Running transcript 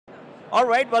All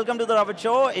right, welcome to the Ravit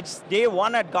Show. It's day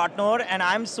one at Gartner, and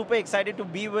I'm super excited to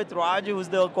be with Raj, who's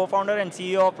the co-founder and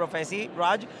CEO of Prophecy.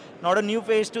 Raj, not a new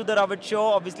face to the Ravit Show.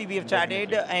 Obviously, we have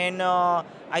chatted, and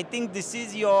I think this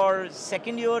is your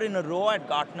second year in a row at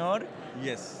Gartner.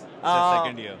 Yes, the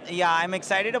second year. Yeah, I'm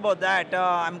excited about that.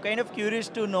 I'm kind of curious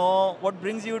to know what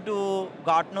brings you to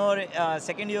Gartner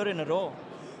second year in a row.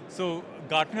 So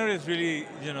Gartner is really,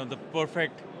 the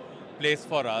perfect place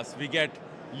for us. We get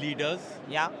leaders,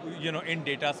 in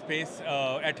data space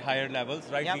at higher levels,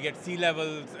 right? Yeah. We get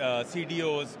C-levels,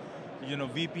 CDOs,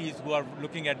 VPs who are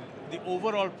looking at the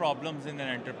overall problems in an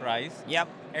enterprise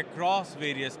across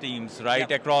various teams,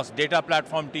 right? Across data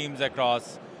platform teams,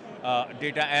 across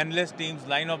data analyst teams,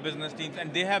 line of business teams,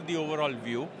 and they have the overall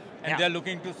view, and they're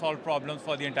looking to solve problems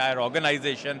for the entire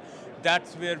organization.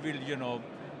 That's where we'll,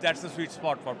 that's the sweet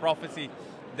spot for Prophecy.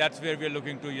 That's where we're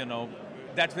looking to,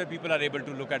 that's where people are able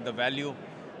to look at the value,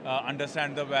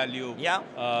 understand the value.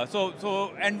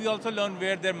 And we also learn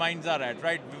where their minds are at,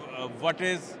 right? What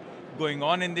is going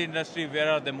on in the industry?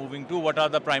 Where are they moving to? What are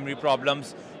the primary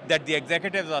problems that the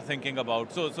executives are thinking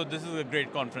about? So this is a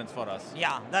great conference for us.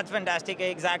 Yeah, that's fantastic.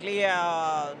 Exactly.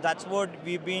 That's what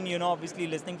we've been, obviously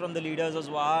listening from the leaders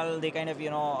as well. They kind of,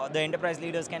 the enterprise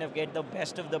leaders kind of get the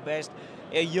best of the best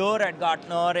a year at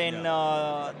Gartner, and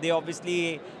they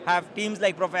obviously have teams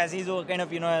like Prophecies who are kind of,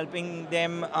 helping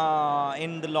them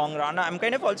in the long run. I'm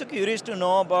kind of also curious to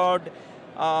know about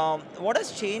what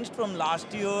has changed from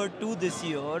last year to this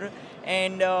year,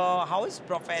 and how is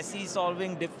Prophecy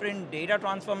solving different data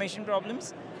transformation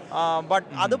problems, but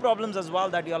other problems as well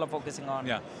that you all are focusing on?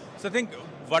 Yeah, so I think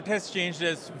what has changed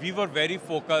is we were very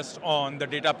focused on the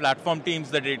data platform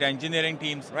teams, the data engineering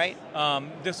teams. Right.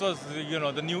 This was,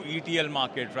 the new ETL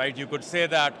market, right? You could say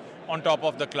that on top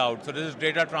of the cloud. So this is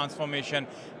data transformation.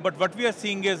 But what we are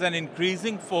seeing is an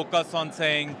increasing focus on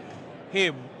saying,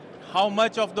 hey, how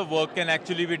much of the work can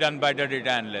actually be done by the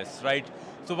data analysts, right?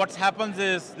 So what happens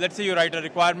is, let's say you write a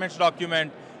requirements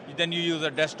document, then you use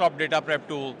a desktop data prep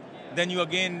tool, then you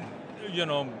again,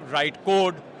 write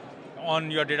code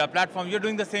on your data platform. You're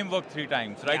doing the same work 3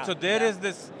 times, right? So there is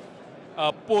this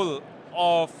pull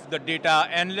of the data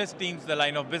analyst teams, the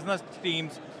line of business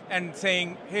teams, and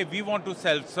saying, hey, we want to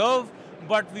self-serve,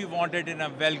 but we want it in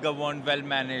a well-governed,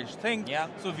 well-managed thing.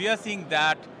 So we are seeing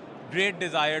that great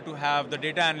desire to have the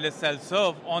data analyst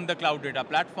self-serve on the cloud data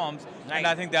platforms, and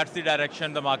I think that's the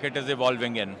direction the market is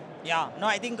evolving in. Yeah, no,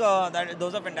 I think that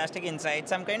those are fantastic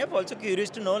insights. I'm kind of also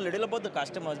curious to know a little about the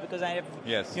customers, because I have,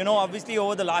 obviously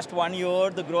over the last 1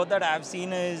 year, the growth that I've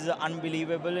seen is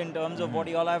unbelievable in terms of what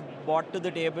you all have brought to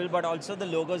the table, but also the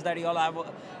logos that you all have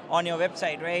on your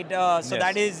website, right? So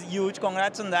that is huge.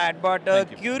 Congrats on that. But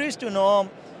curious to know,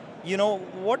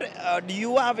 what do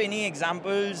you have any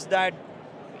examples that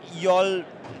you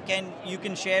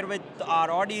can share with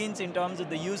our audience in terms of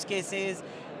the use cases?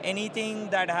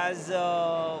 Anything that has,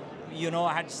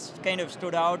 has kind of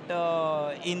stood out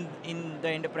in the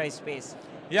enterprise space?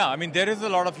 Yeah, I mean, there is a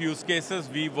lot of use cases.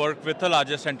 We work with the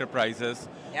largest enterprises.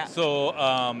 So,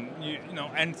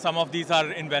 and some of these are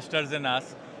investors in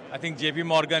us. I think JP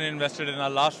Morgan invested in our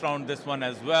last round, this one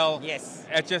as well.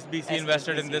 HSBC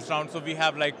invested in this round. So we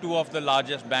have like 2 of the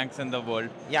largest banks in the world.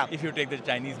 If you take the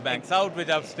Chinese banks out, which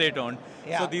are state-owned.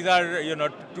 So these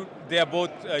are, they are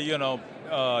both,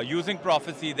 using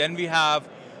Prophecy. Then we have,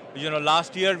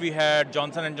 last year we had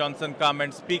Johnson & Johnson come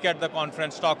and speak at the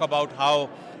conference, talk about how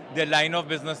their line of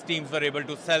business teams were able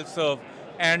to self-serve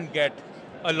and get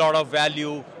a lot of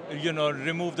value,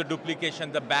 remove the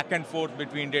duplication, the back and forth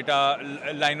between data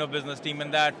line of business team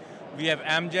and that. We have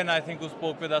Amgen, I think, who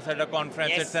spoke with us at a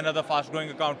conference. It's another fast-growing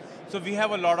account. So we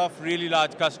have a lot of really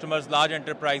large customers, large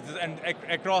enterprises, and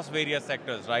across various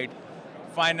sectors, right?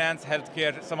 Finance,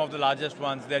 healthcare, some of the largest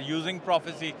ones. They're using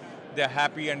Prophecy, they're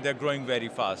happy, and they're growing very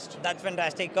fast. That's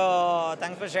fantastic.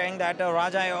 Thanks for sharing that,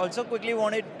 Raj. I also quickly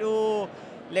wanted to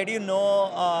let you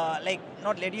know,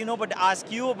 not let you know, but ask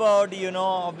you about,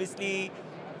 obviously,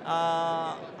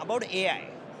 about AI,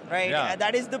 right?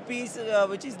 That is the piece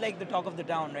which is like the talk of the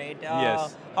town, right?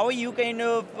 How are you kind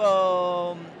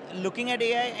of looking at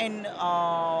AI, and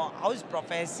how is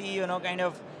Prophecy, kind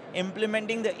of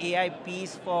implementing the AI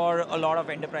piece for a lot of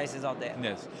enterprises out there?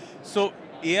 So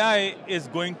AI is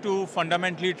going to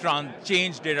fundamentally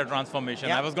change data transformation.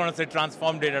 I was going to say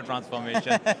transform data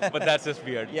transformation, but that's just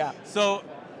weird. So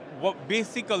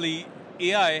basically,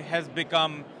 AI has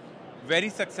become very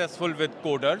successful with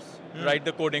coders, right?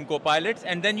 The coding co-pilots,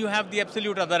 and then you have the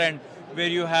absolute other end where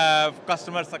you have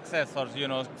customer success or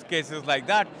cases like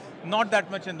that. Not that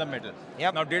much in the middle.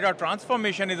 Now, data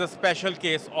transformation is a special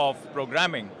case of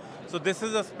programming. So this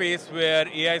is a space where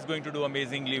AI is going to do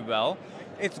amazingly well.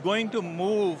 it's going to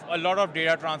move a lot of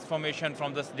data transformation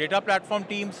from the data platform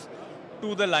teams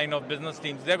to the line of business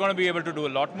teams. They're going to be able to do a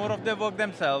lot more of their work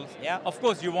themselves. Yeah. Of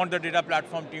course, you want the data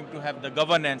platform team to have the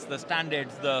governance, the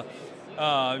standards, the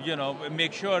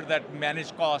make sure that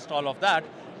manage cost, all of that.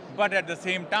 But at the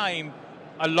same time,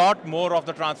 a lot more of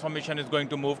the transformation is going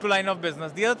to move to line of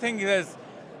business. The other thing is,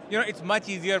 it's much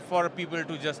easier for people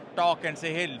to just talk and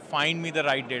say, hey, find me the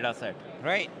right data set.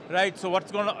 Right. Right, so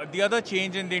the other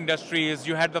change in the industry is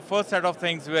you had the first set of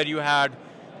things where you had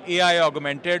AI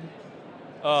augmented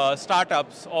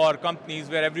startups or companies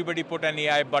where everybody put an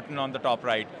AI button on the top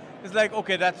right. It's like,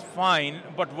 okay, that's fine,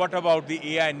 but what about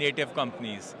the AI native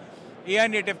companies? AI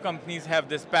native companies have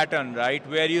this pattern, right,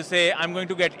 where you say, I'm going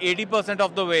to get 80%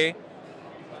 of the way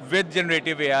with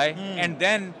generative AI, and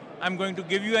then I'm going to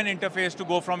give you an interface to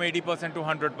go from 80% to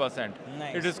 100%.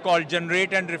 Nice. It is called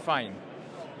generate and refine,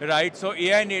 right? So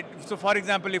so for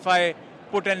example, if I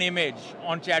put an image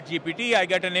on ChatGPT, I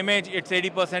get an image, it's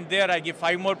 80% there, I give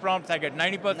 5 more prompts, I get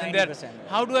 90% there.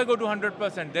 How do I go to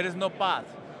 100%? There is no path.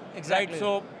 Exactly. Right?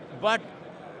 So, but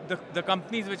the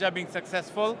companies which are being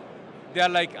successful, they are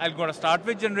like, I'm going to start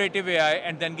with generative AI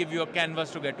and then give you a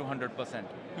canvas to get to 100%.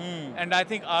 And I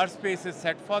think our space is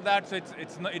set for that, so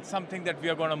it's something that we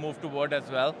are going to move toward as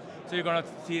well. So you're going to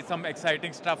see some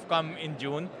exciting stuff come in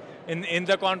June in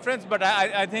the conference, but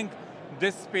I think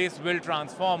this space will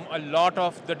transform. A lot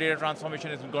of the data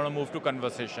transformation is going to move to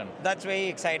conversation. That's very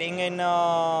exciting, and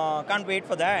can't wait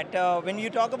for that. When you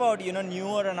talk about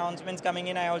newer announcements coming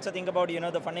in, I also think about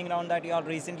the funding round that you all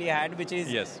recently had, which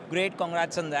is great.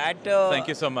 Congrats on that. Thank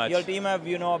you so much. Your team have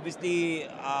obviously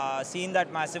seen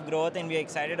that massive growth, and we're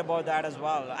excited about that as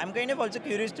well. I'm kind of also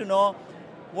curious to know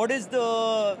what is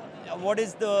the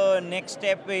next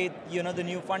step with the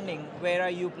new funding. Where are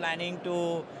you planning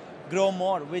to grow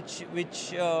more? Which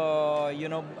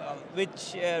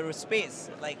space?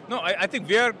 Like no, I think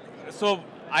we are. So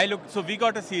we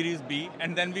got a Series B,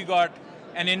 and then we got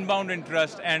an inbound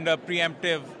interest and a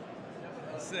preemptive.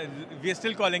 We are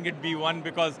still calling it B1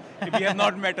 because we have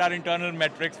not met our internal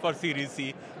metrics for Series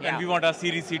C, and we want our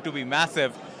Series C to be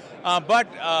massive.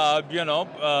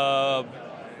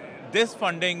 This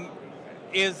funding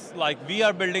is like, we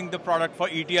are building the product for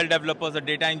ETL developers, the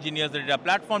data engineers, the data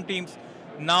platform teams.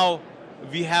 Now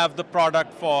we have the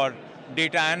product for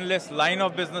data analysts, line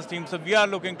of business teams. So we are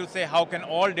looking to say, how can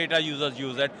all data users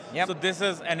use it? So this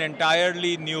is an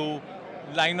entirely new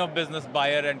line of business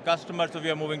buyer and customer, so we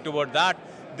are moving toward that.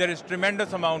 There is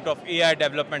tremendous amount of AI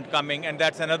development coming, and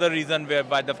that's another reason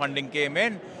why the funding came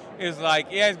in, is like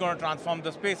AI is going to transform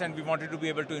the space, and we wanted to be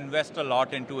able to invest a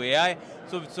lot into AI.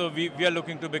 So we are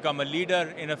looking to become a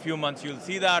leader. In a few months you'll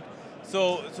see that.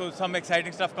 So some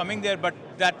exciting stuff coming there, but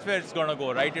that's where it's going to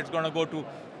go, right? It's going to go to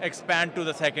expand to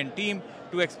the second team,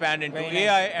 to expand into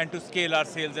AI, and to scale our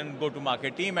sales and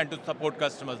go-to-market team, and to support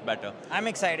customers better. I'm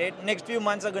excited. Next few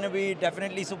months are going to be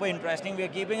definitely super interesting. We are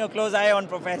keeping a close eye on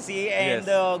Professy and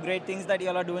the great things that you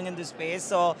all are doing in this space.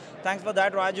 So thanks for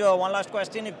that, Raj. One last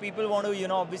question. If people want to,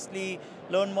 obviously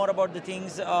learn more about the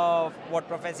things of what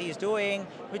Professy is doing,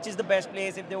 which is the best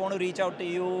place? If they want to reach out to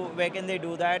you, where can they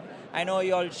do that? I know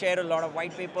you all share a lot of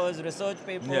white papers, research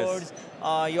papers.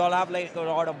 You all have like a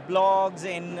lot of blogs,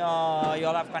 and you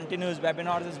all have continuous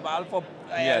webinars as well for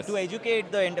to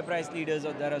educate the enterprise leaders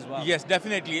out there as well. Yes,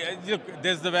 definitely. Look,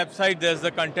 there's the website, there's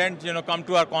the content. Come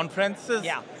to our conferences.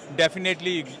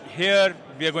 Definitely here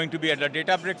we are going to be at the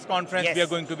Databricks conference. We are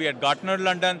going to be at Gartner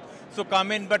London. So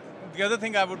come in. But the other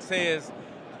thing I would say is,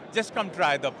 just come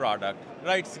try the product,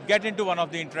 right? Get into one of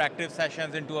the interactive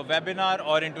sessions, into a webinar,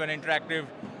 or into an interactive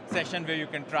session where you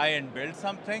can try and build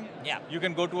something. You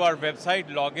can go to our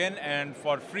website, log in, and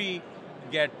for free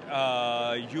get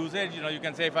usage. You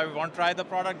can say, if I want to try the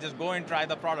product, just go and try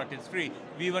the product. It's free.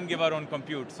 We even give our own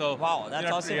compute. So wow, that's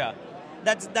awesome.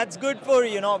 That's good for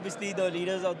obviously the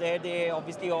leaders out there. They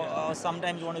obviously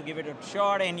sometimes want to give it a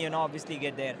shot and obviously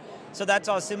get there. So that's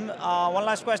awesome. One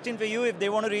last question for you: if they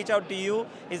want to reach out to you,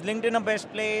 is LinkedIn a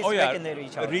best place? Where can they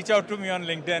reach out? Reach out to me on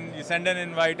LinkedIn. You send an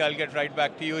invite, I'll get right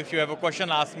back to you. If you have a question,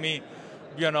 ask me.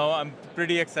 I'm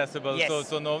pretty accessible,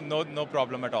 so no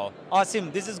problem at all.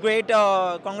 Awesome. This is great.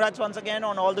 Congrats once again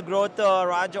on all the growth,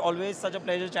 Raj. Always such a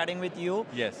pleasure chatting with you.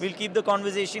 We'll keep the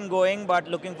conversation going, but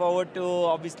looking forward to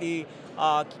obviously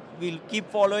we'll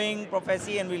keep following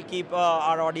Professy, and we'll keep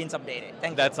our audience updated.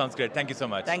 Thank you. That sounds great. Thank you so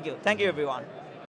much. Thank you. Thank you, everyone.